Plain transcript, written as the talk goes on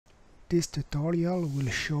This tutorial will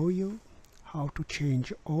show you how to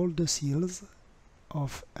change all the seals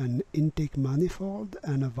of an intake manifold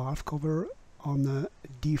and a valve cover on a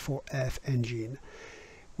D4F engine,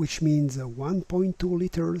 which means a 1.2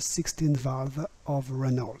 liter 16 valve of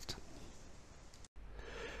Renault.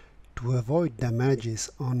 To avoid damages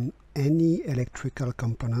on any electrical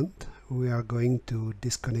component, we are going to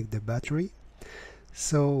disconnect the battery.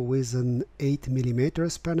 So with an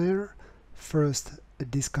 8mm spanner, first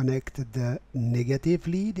disconnect the negative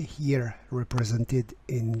lead, here represented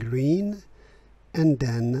in green, and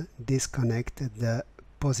then disconnect the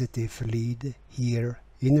positive lead, here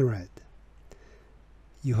in red.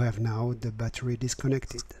 You have now the battery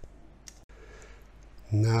disconnected.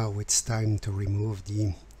 Now it's time to remove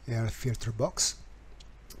the air filter box.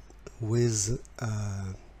 With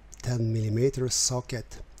a 10mm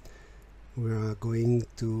socket, we are going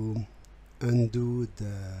to undo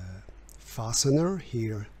the fastener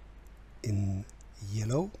here in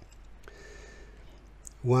yellow.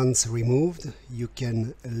 Once removed, you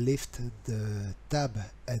can lift the tab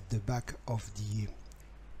at the back of the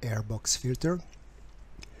airbox filter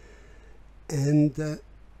and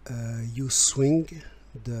you swing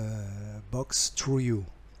the box through you,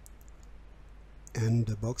 and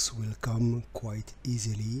the box will come quite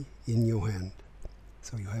easily in your hand.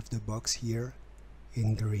 So you have the box here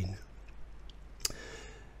in green.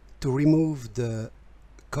 To remove the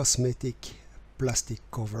cosmetic plastic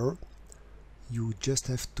cover, you just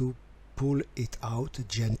have to pull it out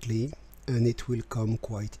gently and it will come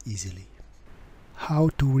quite easily. How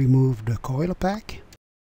to remove the coil pack?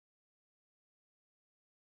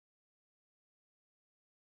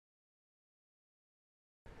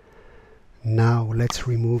 Now let's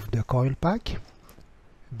remove the coil pack.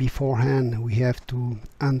 Beforehand, we have to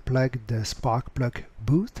unplug the spark plug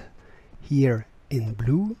boot here in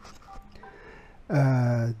blue.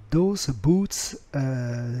 Those boots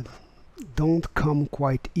don't come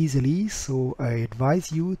quite easily, so I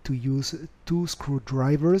advise you to use 2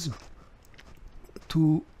 screwdrivers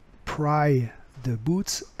to pry the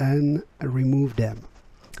boots and remove them.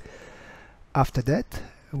 After that,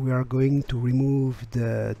 we are going to remove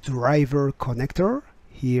the driver connector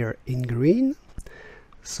here in green.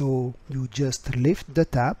 So you just lift the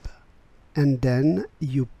tab and then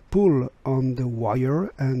you pull on the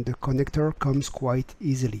wire and the connector comes quite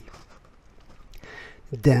easily.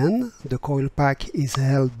 Then the coil pack is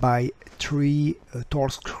held by 3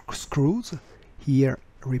 Torx screws, here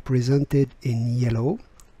represented in yellow.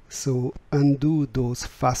 So undo those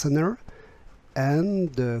fasteners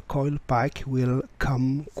and the coil pack will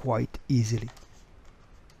come quite easily.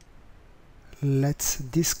 Let's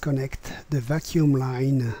disconnect the vacuum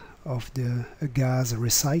line of the gas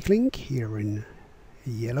recycling here in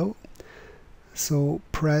yellow. So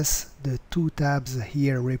press the 2 tabs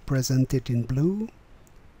here represented in blue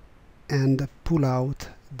and pull out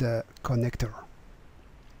the connector.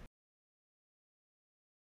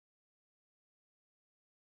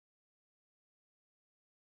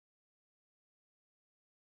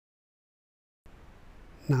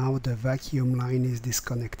 Now the vacuum line is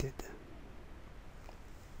disconnected.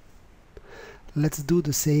 Let's do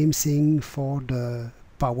the same thing for the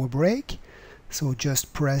power brake. So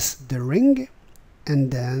just press the ring and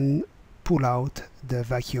then pull out the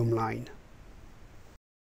vacuum line.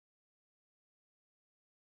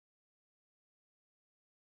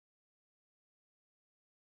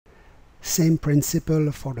 Same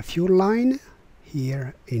principle for the fuel line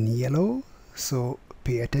here in yellow. So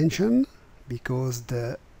pay attention because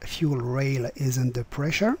the fuel rail is under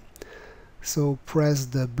pressure. So press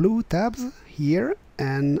the blue tabs here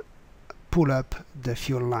and pull up the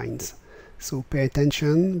fuel lines. So pay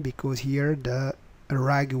attention because here the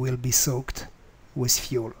rag will be soaked with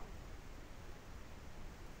fuel.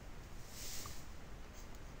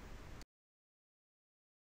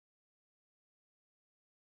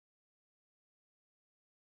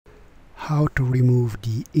 How to remove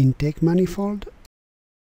the intake manifold?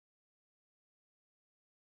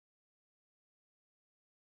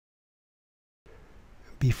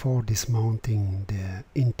 Before dismounting the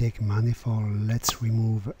intake manifold, let's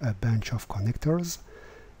remove a bunch of connectors.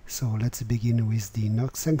 So let's begin with the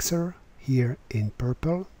knock sensor here in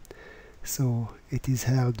purple. So it is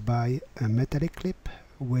held by a metallic clip.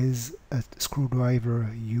 With a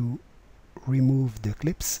screwdriver you remove the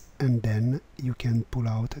clips and then you can pull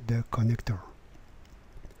out the connector.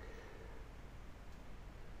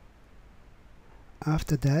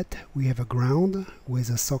 After that, we have a ground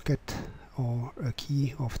with a socket or a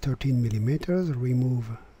key of 13mm. Remove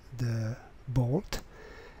the bolt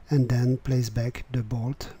and then place back the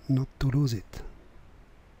bolt not to lose it.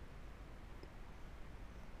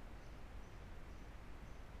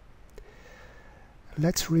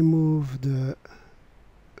 let's remove the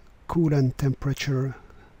coolant temperature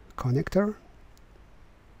connector.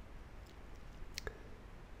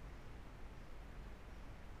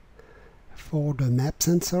 For the map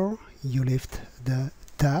sensor, you lift the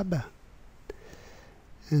tab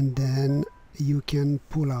and then you can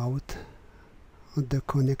pull out the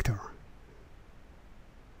connector.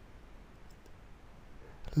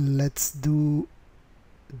 Let's do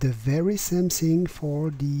the very same thing for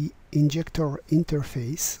the injector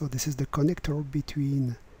interface. So this is the connector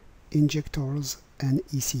between injectors and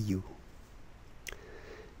ECU.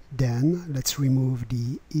 Then let's remove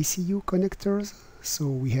the ECU connectors. So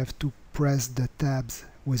we have to press the tabs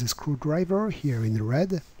with a screwdriver here in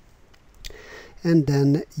red, and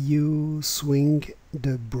then you swing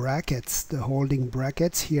the brackets, the holding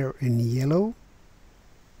brackets here in yellow.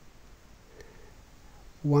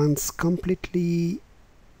 Once completely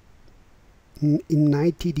in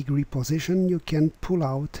 90-degree position, you can pull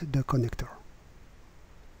out the connector.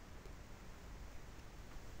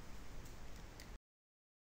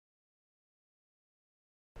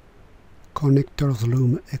 Connectors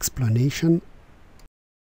loom explanation.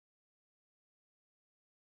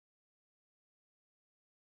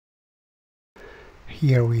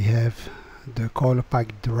 Here we have the coil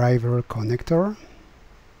pack driver connector,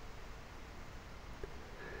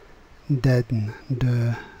 then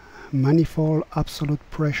the manifold absolute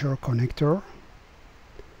pressure connector,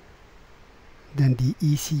 then the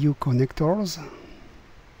ECU connectors,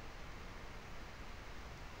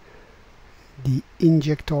 the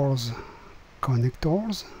injectors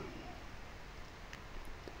connectors,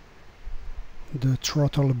 the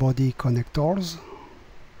throttle body connectors,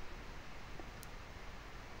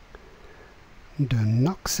 the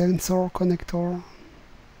knock sensor connector,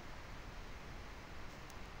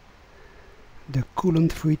 the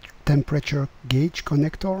coolant free temperature gauge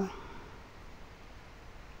connector,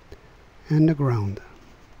 and the ground.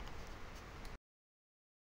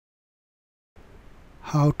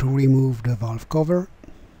 How to remove the valve cover.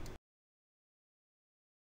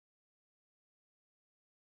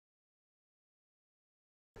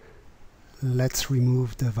 Let's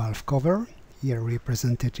remove the valve cover, here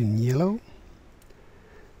represented in yellow.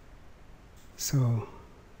 So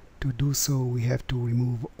to do so, we have to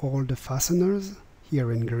remove all the fasteners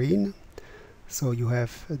here in green. So you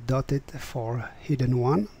have dotted for hidden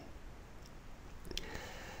one.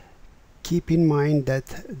 Keep in mind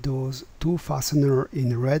that those two fasteners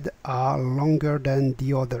in red are longer than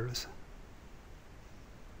the others.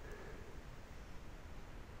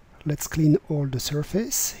 Let's clean all the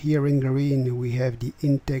surface. Here in green we have the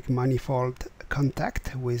intake manifold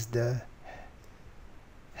contact with the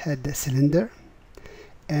head cylinder,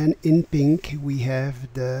 and in pink we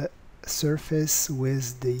have the surface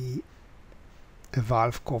with the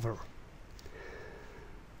valve cover.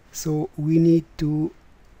 So we need to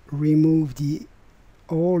remove the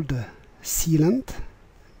old sealant.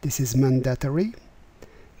 This is mandatory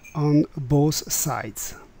on both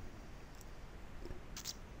sides.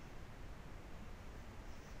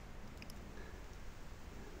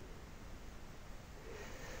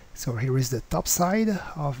 So here is the top side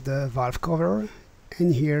of the valve cover,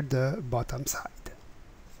 and here the bottom side.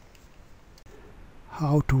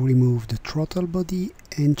 How to remove the throttle body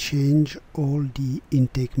and change all the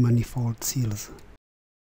intake manifold seals.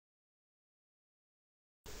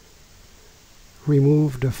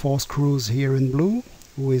 Remove the 4 screws here in blue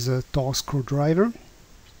with a torque screwdriver.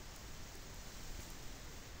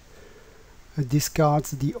 Discard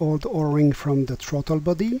the old O-ring from the throttle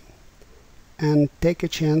body and take a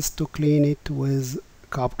chance to clean it with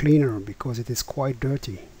carb cleaner because it is quite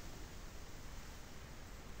dirty.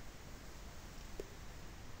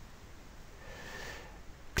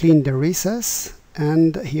 Clean the recess,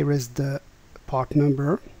 and here is the part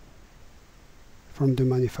number from the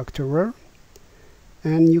manufacturer.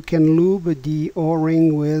 And you can lube the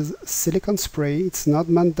O-ring with silicone spray. It's not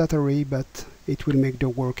mandatory, but it will make the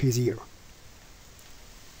work easier.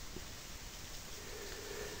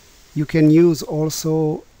 You can use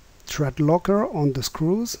also thread locker on the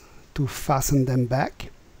screws to fasten them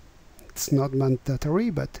back. It's not mandatory,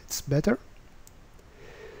 but it's better.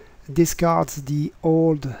 Discard the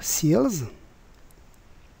old seals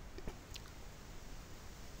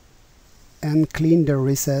and clean the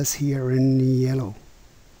recess here in yellow.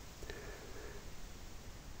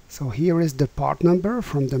 So here is the part number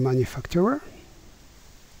from the manufacturer.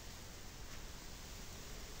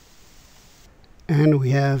 And we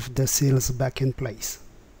have the seals back in place.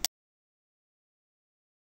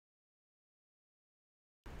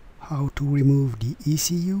 How to remove the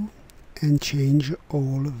ECU and change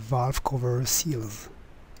all valve cover seals.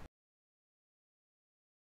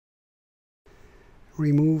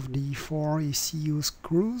 Remove the 4 ECU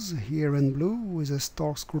screws here in blue with a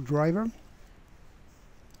Torx screwdriver.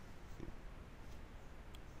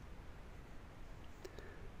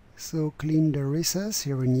 So clean the recess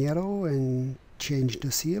here in yellow and change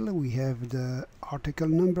the seal. We have the article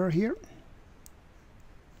number here.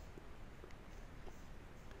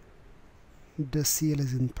 The seal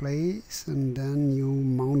is in place, and then you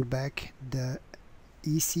mount back the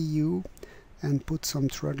ECU and put some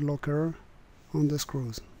thread locker on the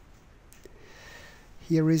screws.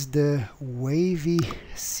 Here is the wavy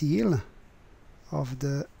seal of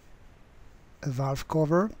the valve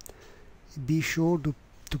cover. Be sure to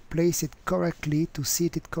place it correctly, to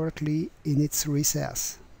seat it correctly in its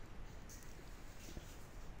recess.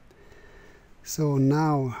 So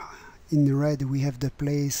now in red we have the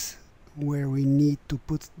place where we need to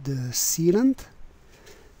put the sealant.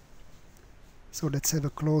 So let's have a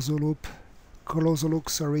closer look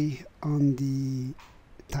on the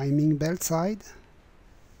timing belt side,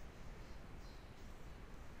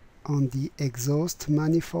 on the exhaust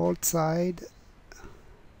manifold side,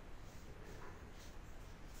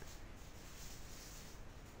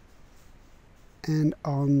 and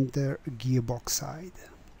on the gearbox side.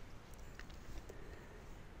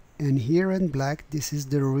 And here in black, this is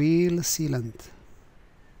the real sealant.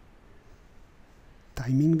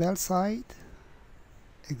 Timing belt side,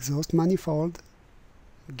 exhaust manifold,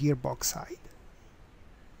 gearbox side.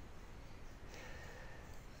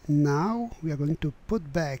 Now we are going to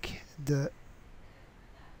put back the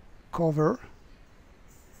cover,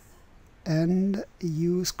 and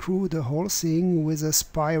you screw the whole thing with a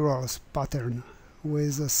spiral pattern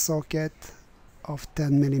with a socket of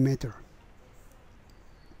 10 mm.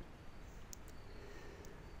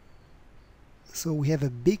 So we have a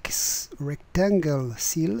big rectangle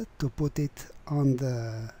seal to put it on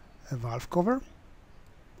the valve cover.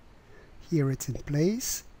 Here it's in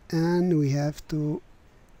place, and we have to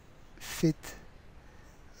fit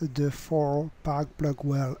the 4 spark plug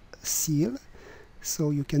well seal.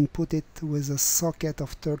 So you can put it with a socket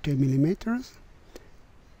of 30 mm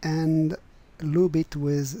and lube it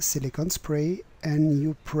with silicone spray, and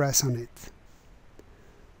you press on it.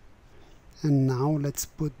 And now let's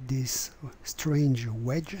put this strange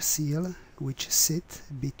wedge seal which sits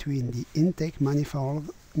between the intake manifold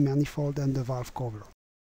and the valve cover.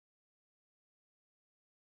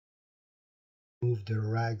 Move the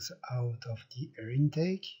rags out of the air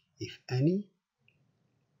intake, if any.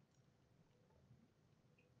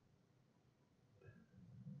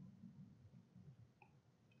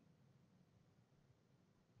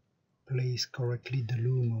 Place correctly the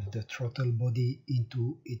loom of the throttle body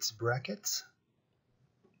into its brackets.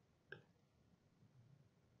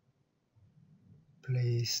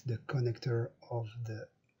 Place the connector of the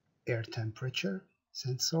air temperature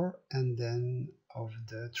sensor and then of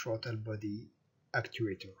the throttle body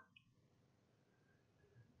actuator.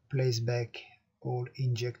 Place back all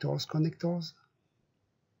injectors connectors,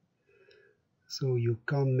 so you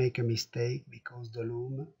can't make a mistake because the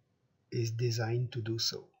loom is designed to do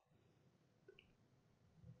so.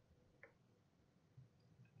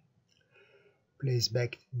 Place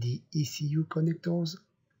back the ECU connectors.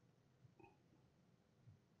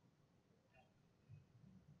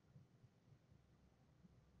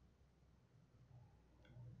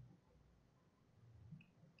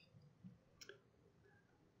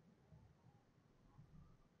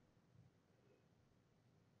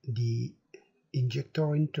 The injector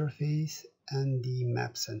interface and the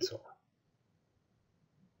map sensor.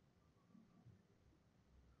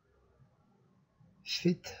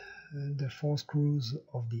 Fit the 4 screws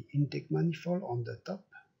of the intake manifold on the top,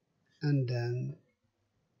 and then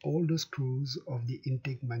all the screws of the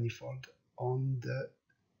intake manifold on the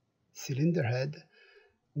cylinder head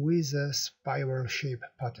with a spiral shape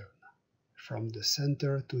pattern from the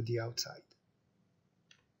center to the outside.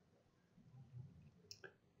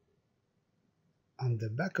 On the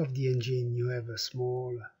back of the engine you have a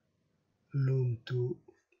small loom to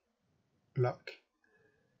lock.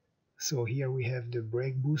 So here we have the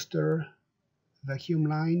brake booster vacuum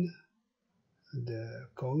line, the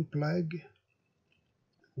coil plug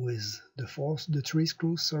with the 3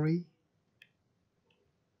 screws,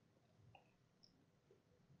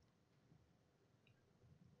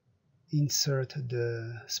 Insert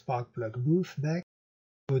the spark plug booth back,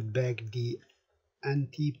 put back the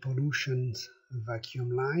anti-pollution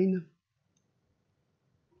vacuum line,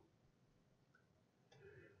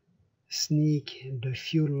 sneak the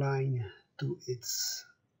fuel line to its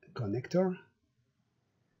connector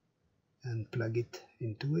and plug it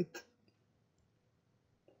into it.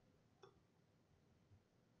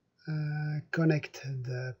 Connect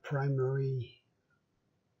the primary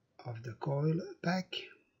of the coil pack,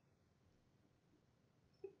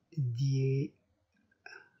 the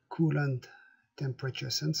coolant temperature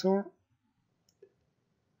sensor,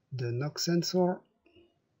 the NOx sensor,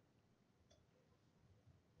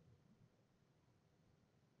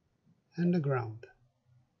 and the ground.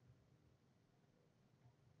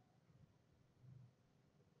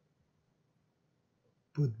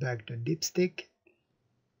 Put back the dipstick,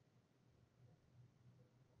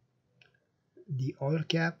 the oil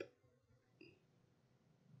cap,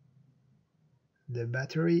 the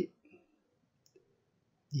battery,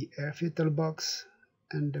 the air filter box,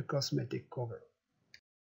 and the cosmetic cover.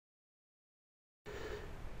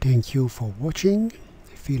 Thank you for watching.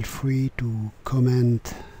 Feel free to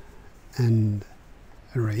comment and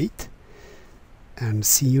rate, and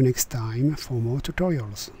see you next time for more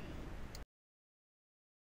tutorials.